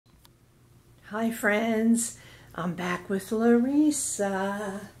Hi friends, I'm back with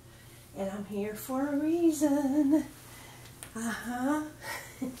Larissa, and I'm here for a reason.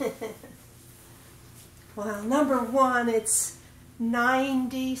 Well, number one, it's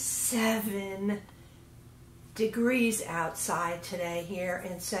 97 degrees outside today here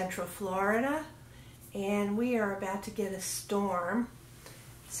in Central Florida, and we are about to get a storm.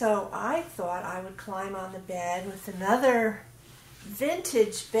 So I thought I would climb on the bed with another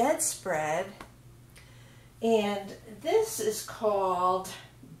vintage bedspread, and this is called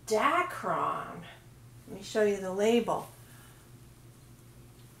Dacron. Let me show you the label.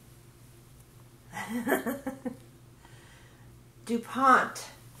 DuPont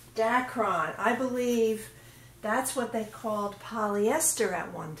Dacron. I believe that's what they called polyester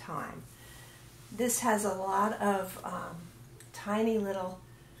at one time. This has a lot of tiny little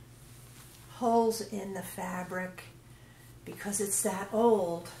holes in the fabric because it's that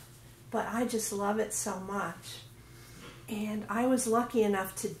old, but I just love it so much. And I was lucky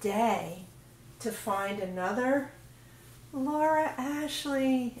enough today to find another Laura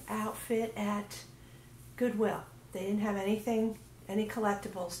Ashley outfit at Goodwill. They didn't have any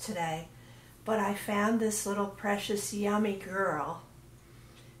collectibles today, but I found this little precious yummy girl,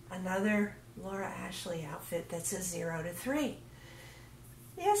 another Laura Ashley outfit that's a 0 to 3.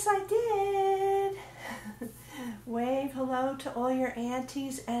 Yes, I did. Wave hello to all your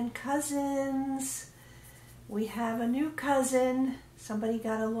aunties and cousins. We have a new cousin. Somebody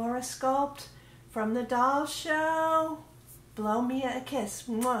got a Laura sculpt from the doll show. Blow me a kiss.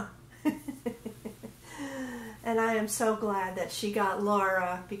 Mwah. And I am so glad that she got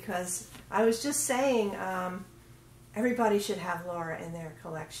Laura, because I was just saying everybody should have Laura in their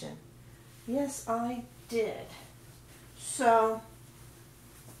collection. Yes, I did. So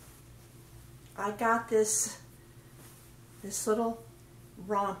I got this little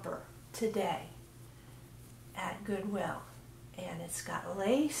romper today at Goodwill, and it's got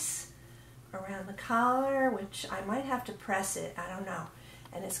lace around the collar, which I might have to press it, I don't know.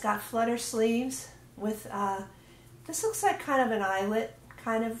 And it's got flutter sleeves with this looks like kind of an eyelet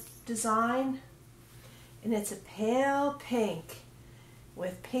kind of design, and it's a pale pink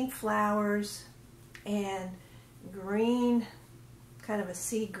with pink flowers and green, kind of a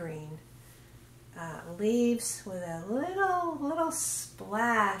sea green leaves with a little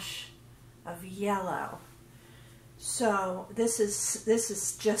splash of yellow. So this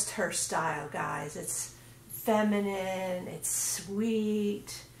is just her style, guys. It's feminine, it's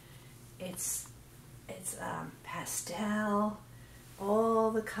sweet, it's pastel,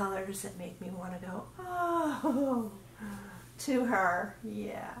 all the colors that make me want to go oh to her.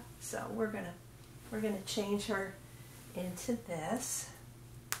 Yeah. So we're gonna change her into this.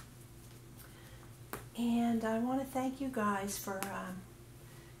 And I want to thank you guys for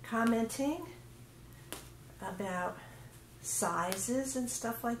commenting about sizes and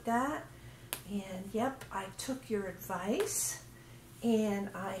stuff like that. And yep, I took your advice, and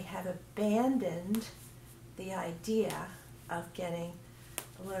I have abandoned the idea of getting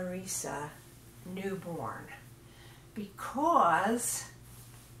Larissa newborn, because,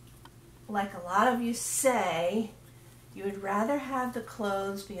 like a lot of you say, you would rather have the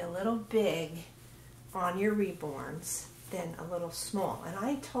clothes be a little big on your reborns than a little small. And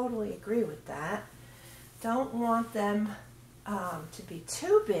I totally agree with that. Don't want them to be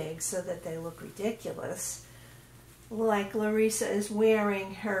too big so that they look ridiculous, like Larissa is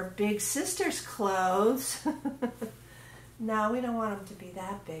wearing her big sister's clothes. No, we don't want them to be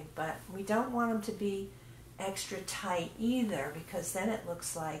that big, but we don't want them to be extra tight either, because then it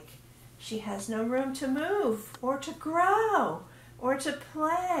looks like she has no room to move or to grow or to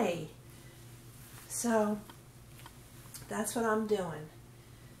play. So that's what I'm doing,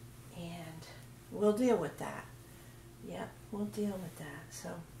 and we'll deal with that. Yep, we'll deal with that.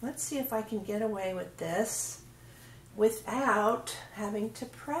 So let's see if I can get away with this without having to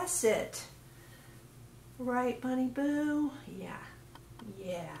press it. Right, Bunny Boo? Yeah,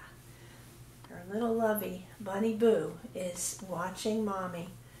 yeah. Her little lovey, Bunny Boo, is watching Mommy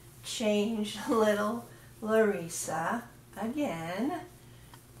change little Larissa again.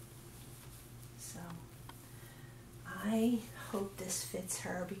 So I hope this fits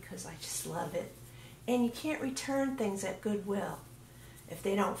her, because I just love it. And you can't return things at Goodwill if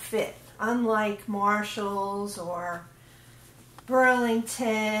they don't fit. Unlike Marshall's or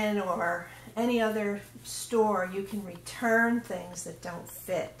Burlington or any other store, you can return things that don't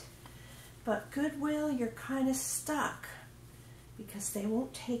fit. But Goodwill, you're kind of stuck, because they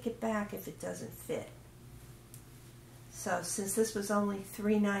won't take it back if it doesn't fit. So since this was only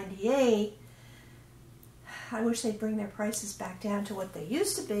 $3.98, I wish they'd bring their prices back down to what they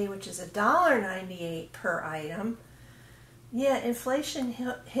used to be, which is $1.98 per item. Yeah, inflation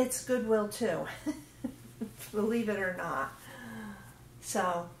hits Goodwill too, believe it or not.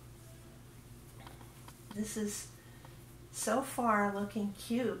 So, this is so far looking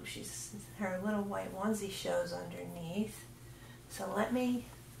cute. Her little white onesie shows underneath. So let me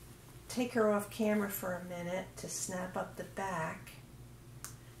take her off camera for a minute to snap up the back.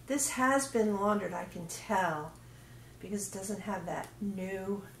 This has been laundered, I can tell, because it doesn't have that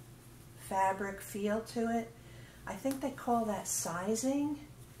new fabric feel to it. I think they call that sizing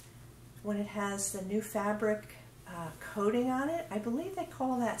when it has the new fabric coating on it. I believe they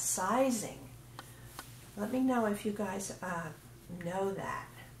call that sizing. Let me know if you guys know that.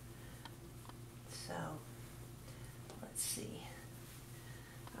 So, let's see.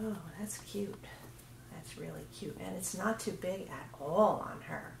 Oh, that's cute. That's really cute. And it's not too big at all on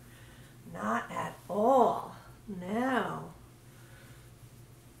her. Not at all. No.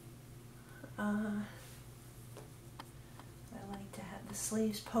 I like to have the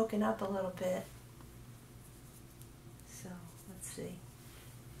sleeves poking up a little bit. So, let's see.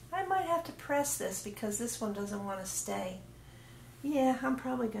 I might have to press this because this one doesn't want to stay. Yeah, I'm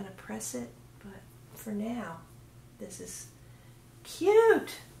probably going to press it, but for now, this is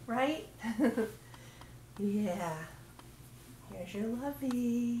cute, right? Yeah. Here's your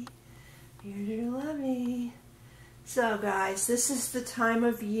lovey. Here's your lovey. So guys, this is the time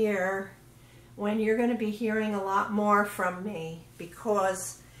of year when you're going to be hearing a lot more from me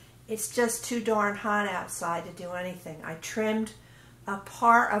because it's just too darn hot outside to do anything. I trimmed a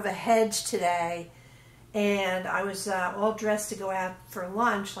part of a hedge today, and I was all dressed to go out for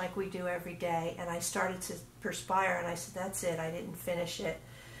lunch like we do every day, and I started to perspire, and I said, that's it, I didn't finish it.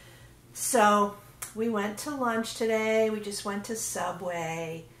 So we went to lunch today. We just went to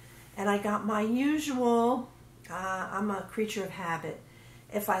Subway, and I got my usual, I'm a creature of habit.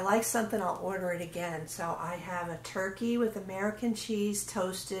 If I like something, I'll order it again. So I have a turkey with American cheese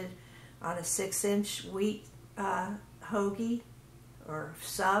toasted on a 6-inch wheat hoagie or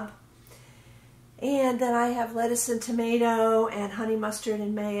sub. And then I have lettuce and tomato and honey mustard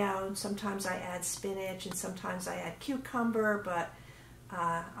and mayo. And sometimes I add spinach and sometimes I add cucumber. But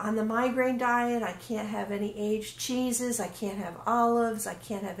on the migraine diet, I can't have any aged cheeses. I can't have olives. I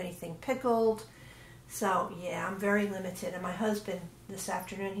can't have anything pickled. So yeah, I'm very limited. And my husband, this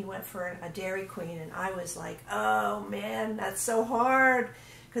afternoon, he went for a Dairy Queen. And I was like, oh man, that's so hard.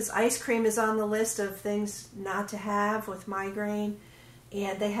 Because ice cream is on the list of things not to have with migraine.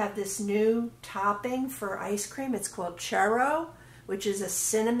 And they have this new topping for ice cream. It's called churro, which is a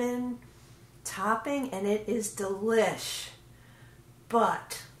cinnamon topping, and it is delish.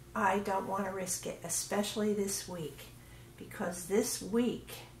 But I don't want to risk it, especially this week, because this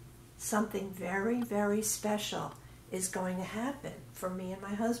week something very, very special is going to happen for me and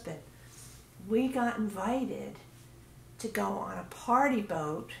my husband. We got invited to go on a party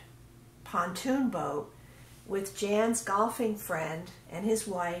boat, pontoon boat, with Jan's golfing friend and his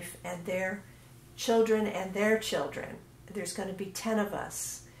wife and their children and their children. There's going to be 10 of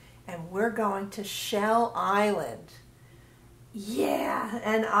us, and we're going to Shell Island. Yeah,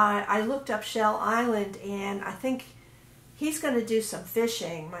 and I looked up Shell Island, and I think he's going to do some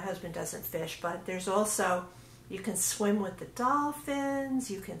fishing. My husband doesn't fish, but there's also, you can swim with the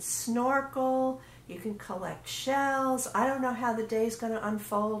dolphins, you can snorkel, you can collect shells. I don't know how the day's going to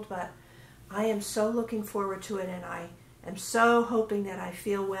unfold, but I am so looking forward to it, and I am so hoping that I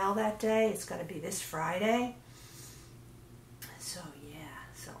feel well that day. It's going to be this Friday. So yeah,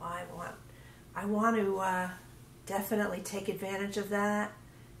 so I want to definitely take advantage of that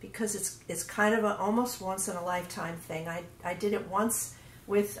because it's kind of a almost once in a lifetime thing. I did it once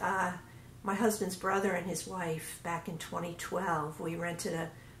with my husband's brother and his wife back in 2012. We rented a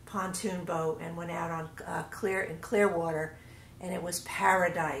pontoon boat and went out on Clearwater. And it was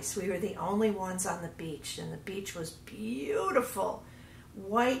paradise. We were the only ones on the beach, and the beach was beautiful.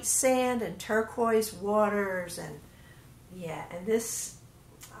 White sand and turquoise waters, and yeah, and this,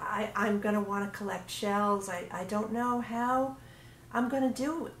 I'm going to want to collect shells. I don't know how I'm going to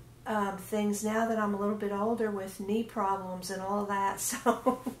do things now that I'm a little bit older with knee problems and all that,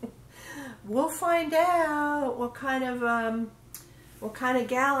 so we'll find out what kind of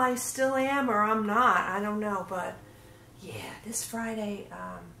gal I still am or I'm not. I don't know, but yeah, this Friday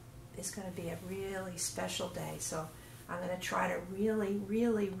is going to be a really special day, so I'm going to try to really,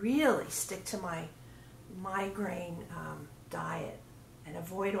 really, really stick to my migraine diet and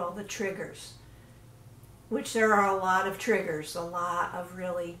avoid all the triggers, which there are a lot of triggers, a lot of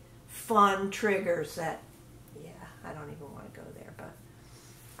really fun triggers that, yeah, I don't even want to go there, but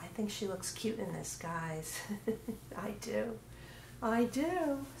I think she looks cute in this, guys. I do. I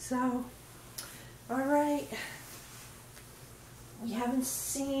do. So, all right. We haven't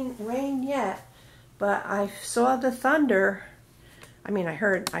seen rain yet, but I saw the thunder. I mean, I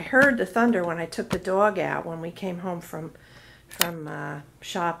heard the thunder when I took the dog out when we came home from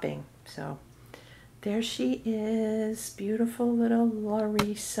shopping. So there she is, beautiful little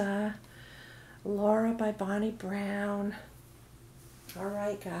Larissa. Laura by Bonnie Brown. All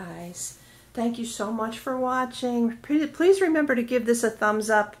right, guys. Thank you so much for watching. Please remember to give this a thumbs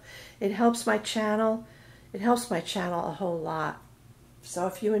up. It helps my channel. It helps my channel a whole lot. So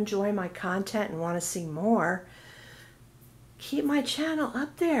if you enjoy my content and want to see more, keep my channel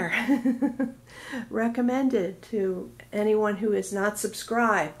up there. Recommended to anyone who is not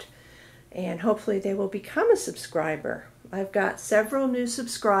subscribed. And hopefully they will become a subscriber. I've got several new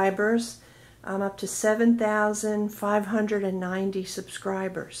subscribers. I'm up to 7,590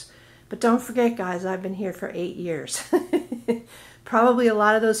 subscribers. But don't forget, guys, I've been here for 8 years. Probably a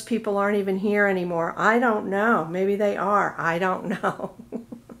lot of those people aren't even here anymore. I don't know. Maybe they are. I don't know.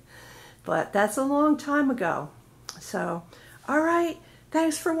 But that's a long time ago. So, all right.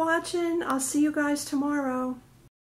 Thanks for watching. I'll see you guys tomorrow.